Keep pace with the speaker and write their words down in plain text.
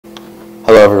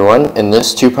Hello everyone, in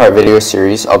this two-part video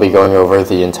series I'll be going over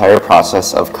the entire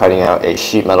process of cutting out a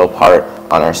sheet metal part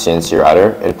on our CNC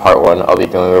router. In part 1 I'll be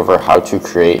going over how to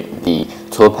create the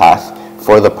toolpath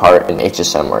for the part in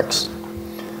HSMWorks.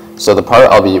 So the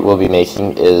part we'll be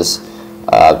making is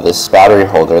this battery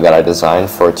holder that I designed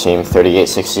for Team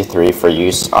 3863 for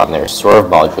use on their swerve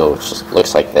module, which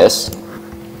looks like this.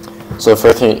 So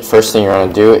first thing you're going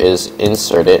to do is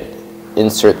insert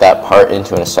that part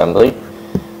into an assembly.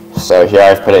 So here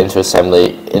I've put it into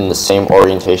assembly in the same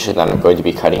orientation that I'm going to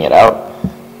be cutting it out.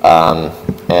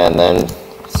 And then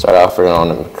start off, we're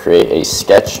going to create a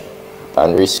sketch,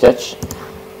 boundary sketch,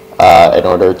 in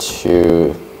order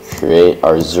to create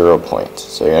our 0 point.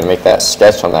 So you're going to make that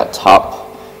sketch on that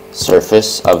top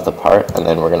surface of the part, and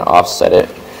then we're going to offset it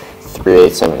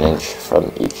 3/8 of an inch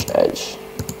from each edge.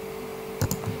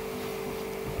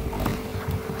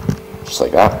 Just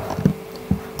like that.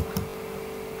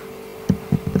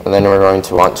 And then we're going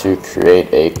to want to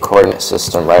create a coordinate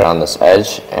system right on this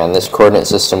edge, and this coordinate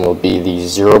system will be the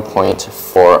 0 point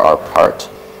for our part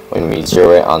when we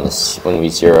zero it on the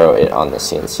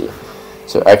CNC.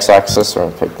 So x-axis, we're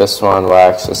going to pick this one,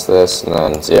 y-axis this, and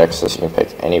then z-axis you can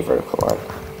pick any vertical line.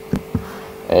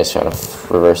 And just kind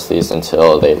of reverse these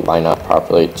until they line up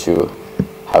properly to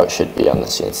how it should be on the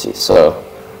CNC. So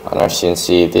on our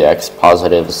CNC, the x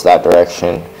positive is that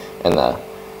direction, and the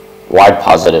y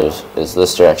positive is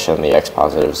this direction, the x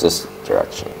positive is this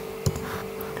direction.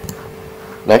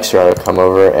 Next, we're going to come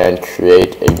over and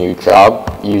create a new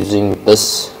job using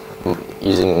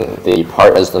the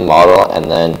part as the model,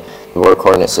 and then the work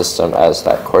coordinate system as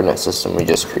that coordinate system we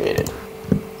just created.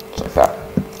 Just like that.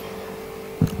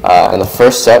 And the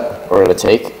first step we're going to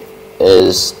take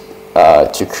is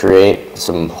to create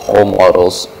some hole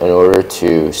models in order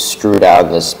to screw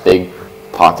down this big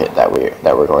pocket that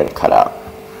we're going to cut out.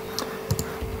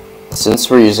 Since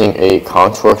we're using a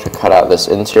contour to cut out this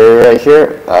interior right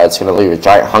here, it's going to leave a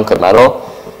giant hunk of metal,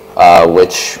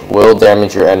 which will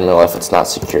damage your end mill if it's not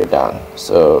secured down.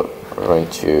 So we're going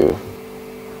to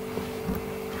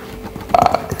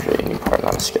create a new part,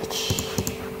 not a sketch.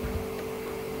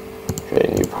 Create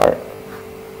a new part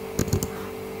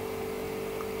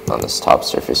on this top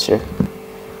surface here.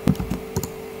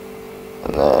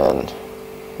 And then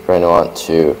you're going to want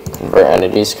to convert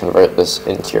entities, convert this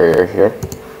interior here.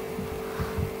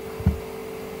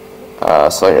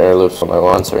 Select inner loops one by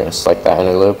one, so we're going to select that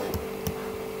inner loop.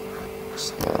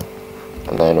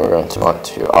 And then we're going to want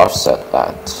to offset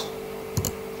that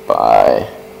by,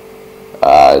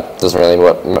 doesn't really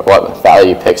what value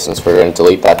you pick, since we're going to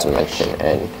delete that dimension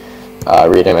and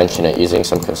redimension it using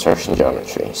some construction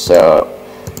geometry. So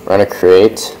we're going to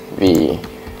create the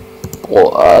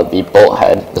bolt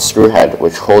head, the screw head,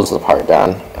 which holds the part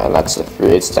down, and that's the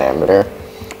 3/8 diameter.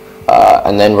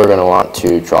 And then we're going to want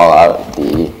to draw out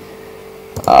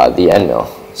the end mill.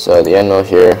 So the end mill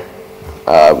here,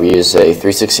 we use a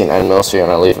 3/16 end mill, so you're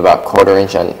going to leave about quarter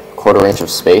inch of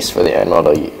space for the end mill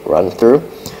to run through,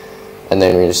 and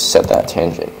then we just set that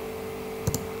tangent.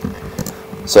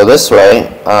 So this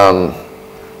way,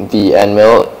 the end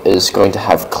mill is going to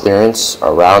have clearance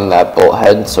around that bolt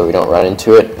head so we don't run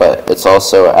into it, but it's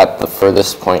also at the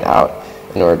furthest point out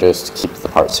in order to keep the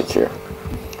part secure.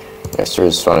 Next, we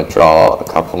just want to draw a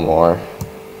couple more,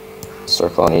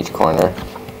 circle on each corner,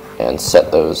 and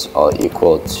set those all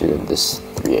equal to this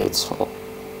 3/8 hole.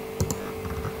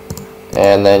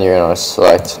 And then you're going to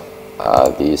select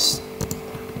these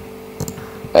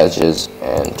edges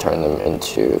and turn them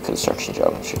into construction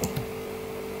geometry.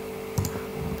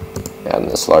 And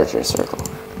this larger circle.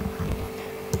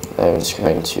 Then I'm just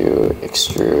going to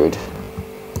extrude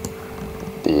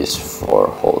these 4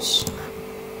 holes.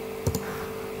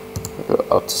 Go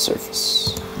up to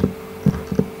surface.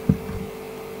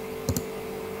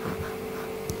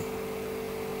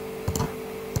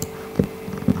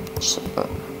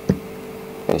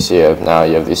 And you see now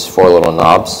you have these 4 little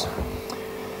knobs.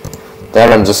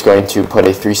 Then I'm just going to put a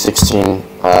 3/16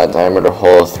 diameter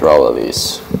hole through all of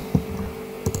these.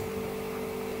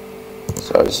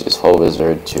 So I'll just use Hole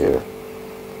Wizard to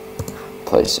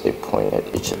place a point at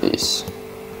each of these.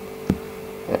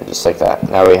 And just like that.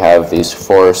 Now we have these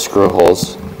 4 screw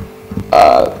holes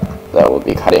that we'll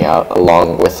be cutting out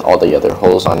along with all the other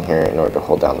holes on here in order to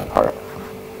hold down the part.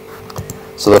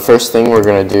 So the first thing we're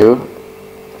going to do,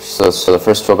 so the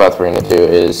first toolpath we're going to do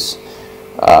is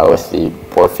with the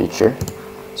bore feature.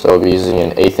 So we'll be using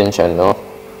an 1/8 inch end mill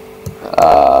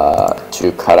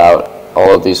to cut out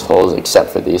all of these holes except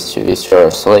for these two. These two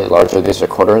are slightly larger. These are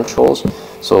 1/4 inch holes.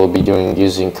 So we'll be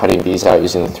cutting these out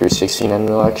using the 3/16 end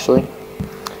mill actually.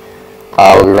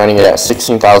 We'll be running it at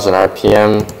 16,000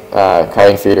 RPM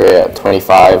cutting feed rate at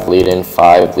 25, lead in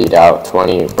 5, lead out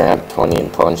 20, ramp 20,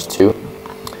 and plunge 2.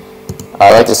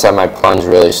 I like to set my plunge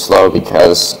really slow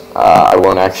because I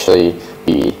won't actually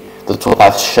be, the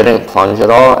toolpath shouldn't plunge at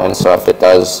all, and so if it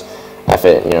does,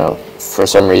 for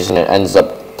some reason it ends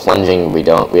up plunging, we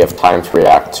have time to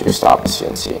react to stop the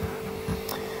CNC.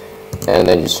 And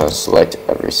then you just want to select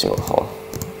every single hole.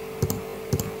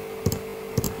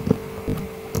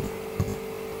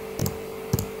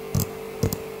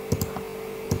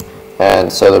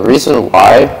 And so the reason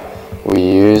why we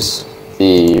use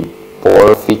the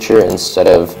bore feature instead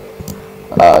of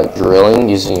drilling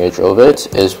using a drill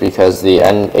bit is because the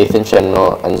 1/8 inch end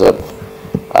mill ends up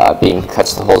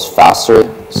cuts the holes faster,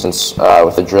 since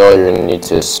with a drill you're going to need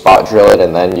to spot drill it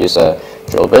and then use a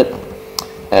drill bit,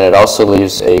 and it also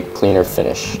leaves a cleaner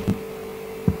finish.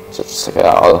 So just look at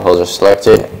that, all the holes are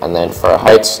selected, and then for our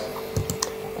heights,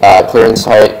 clearance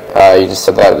height, you just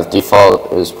set that, the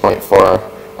default is 0.4,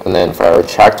 and then for our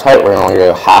retract height we're only going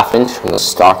to go 1/2 inch from the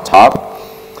stock top.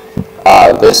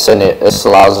 This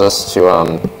allows us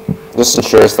to, this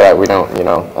ensures that we don't,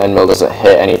 end mill doesn't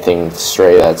hit anything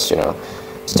stray that's,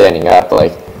 standing up.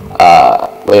 Like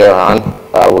later on,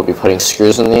 we'll be putting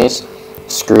screws in these.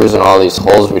 Screws in all these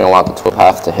holes, we don't want the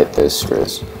toolpath to hit those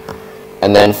screws.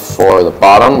 And then for the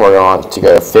bottom, we're going to want to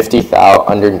go 50 thou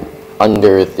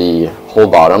under the whole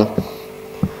bottom.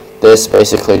 This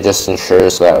basically just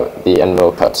ensures that the end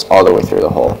mill cuts all the way through the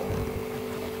hole.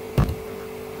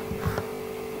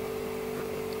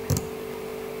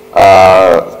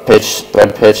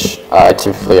 Thread pitch,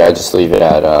 typically I just leave it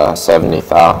at 70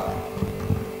 thou.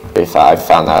 I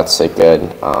found that's a good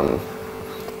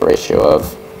ratio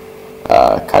of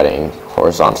cutting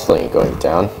horizontally and going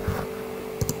down.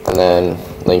 And then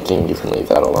linking, you can leave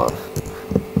that alone.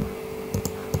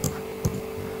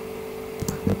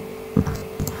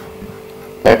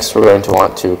 Next, we're going to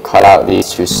want to cut out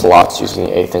these 2 slots using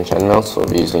the 1/8 inch end mill, so we'll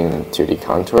be using 2D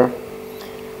contour.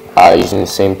 Using the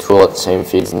same tool at the same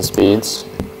feeds and speeds.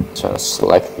 So I'm going to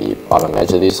select the bottom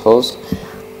edge of these holes.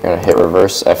 I'm going to hit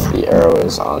reverse if the arrow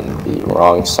is on the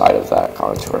wrong side of that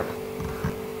contour.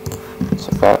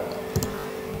 Just like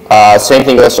that. Same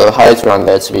thing goes for the heights. We want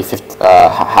that to be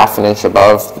 1/2 an inch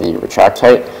above the retract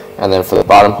height. And then for the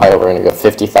bottom height, we're going to go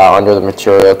 50 thou under the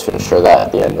material to ensure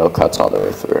that the end mill cuts all the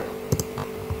way through.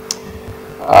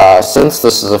 Since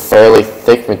this is a fairly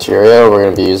thick material, we're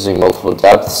going to be using multiple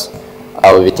depths.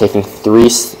 We'll be taking 3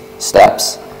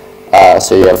 steps.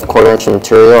 So you have 1/4 inch of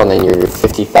material, and then your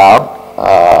 50 thou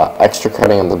extra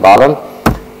cutting on the bottom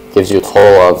gives you a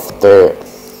total of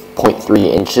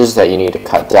 0.3 inches that you need to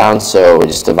cut down. So we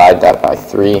just divide that by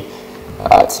 3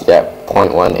 to get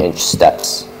 0.1 inch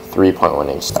steps, 3.1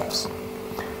 inch steps.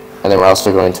 And then we're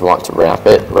also going to want to ramp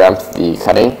the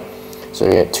cutting. So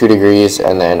we get 2 degrees,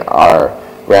 and then our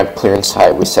ramp clearance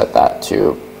height, we set that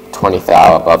to 20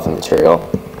 thou above the material.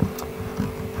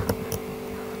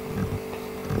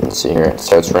 See here, it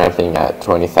starts ramping at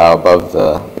 20 thou above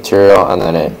the material, and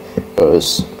then it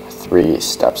goes 3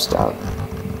 steps down.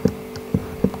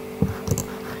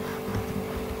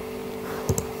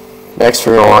 Next,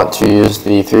 we're going to want to use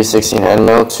the 3/16 end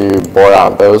mill to bore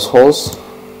out those holes.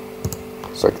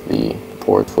 Select the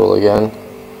bore tool again,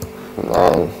 and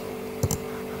then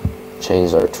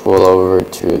change our tool over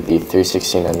to the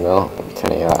 3/16 end mill,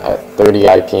 cutting out at 30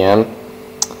 IPM,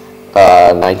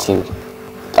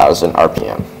 19,000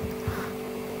 RPM.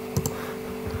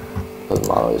 For the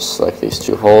model, just select these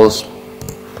 2 holes.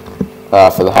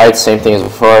 For the height, same thing as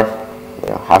before.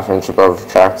 1/2 inch above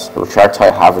retract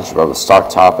height, 1/2 inch above the stock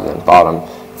top, and then bottom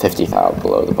 50 thou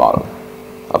below the bottom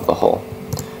of the hole.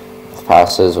 With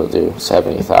passes, we'll do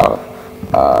 70 thou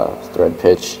thread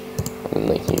pitch, and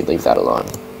you leave that alone.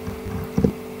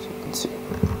 So you can see.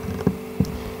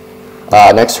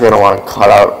 Next, we're going to want to cut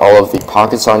out all of the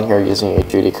pockets on here using a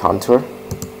 2D contour.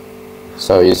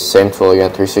 So use the same tool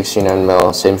again, 3/16 end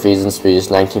mill, same feeds and speeds,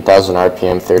 19,000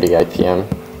 RPM, 30 IPM,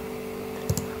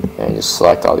 and just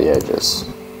select all the edges.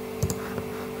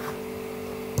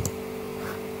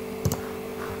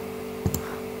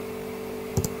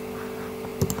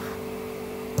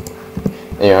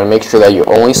 And you want to make sure that you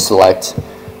only select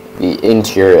the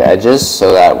interior edges,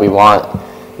 so that we want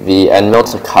the end mill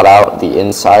to cut out the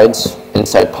inside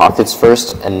pockets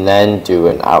first, and then do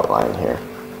an outline here.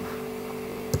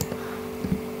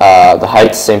 The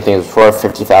height, same thing as before,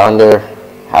 50 thou under,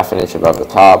 1/2 an inch above the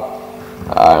top.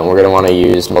 And we're going to want to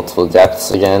use multiple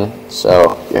depths again.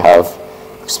 So you have,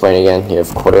 explain again, you have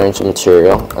 1/4 inch of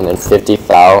material, and then 50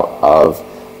 thou of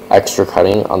extra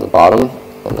cutting on the bottom,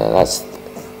 and then that's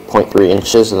 0.3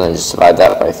 inches, and then just divide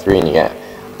that by 3 and you get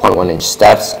 0.1 inch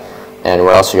steps. And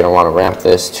we're also going to want to ramp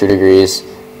this 2 degrees,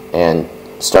 and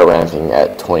start ramping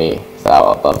at 20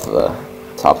 thou above the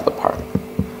top of the part,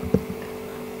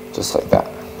 just like that.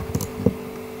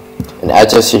 And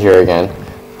as you see here again,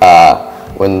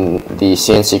 when the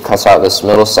CNC cuts out this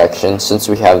middle section, since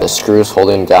we have the screws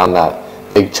holding down that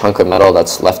big chunk of metal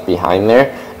that's left behind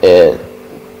there, there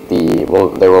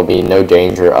will be no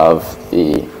danger of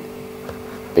the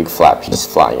big flat piece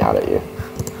flying out at you.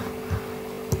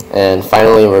 And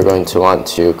finally, we're going to want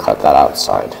to cut that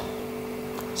outside.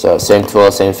 So same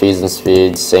tool, same feeds and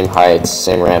speeds, same heights,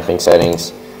 same ramping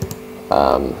settings,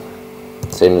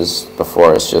 same as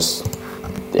before, it's just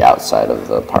the outside of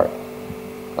the part,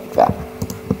 like that.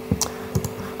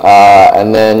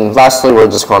 And then lastly, we're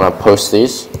just going to post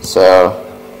these. So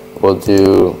we'll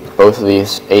do both of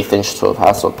these 1/8 inch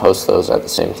toolpaths, we'll post those at the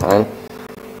same time.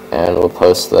 And we'll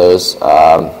post those,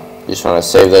 you just want to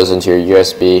save those into your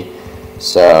USB.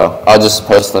 So I'll just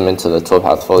post them into the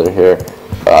toolpath folder here.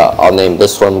 I'll name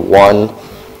this one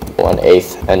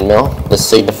 1/8 end mill. This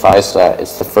signifies that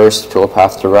it's the first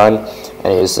toolpath to run,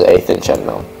 and it is the 1/8 inch end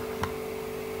mill.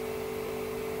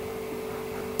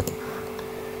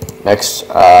 Next,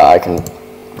 I'm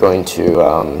going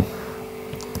to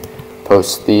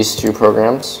post these two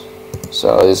programs.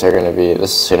 So this is going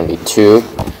to be 2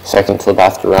 second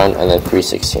toolpath to run, and then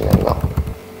 3/16 end mill.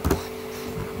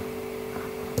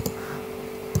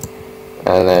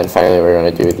 And then finally, we're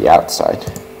going to do the outside.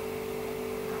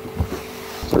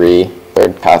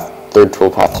 3rd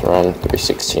toolpath to run,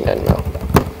 3/16 end mill.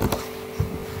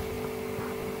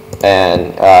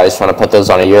 And I just want to put those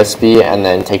on a USB and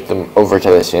then take them over to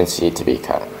the CNC to be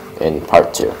cut in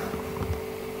part 2.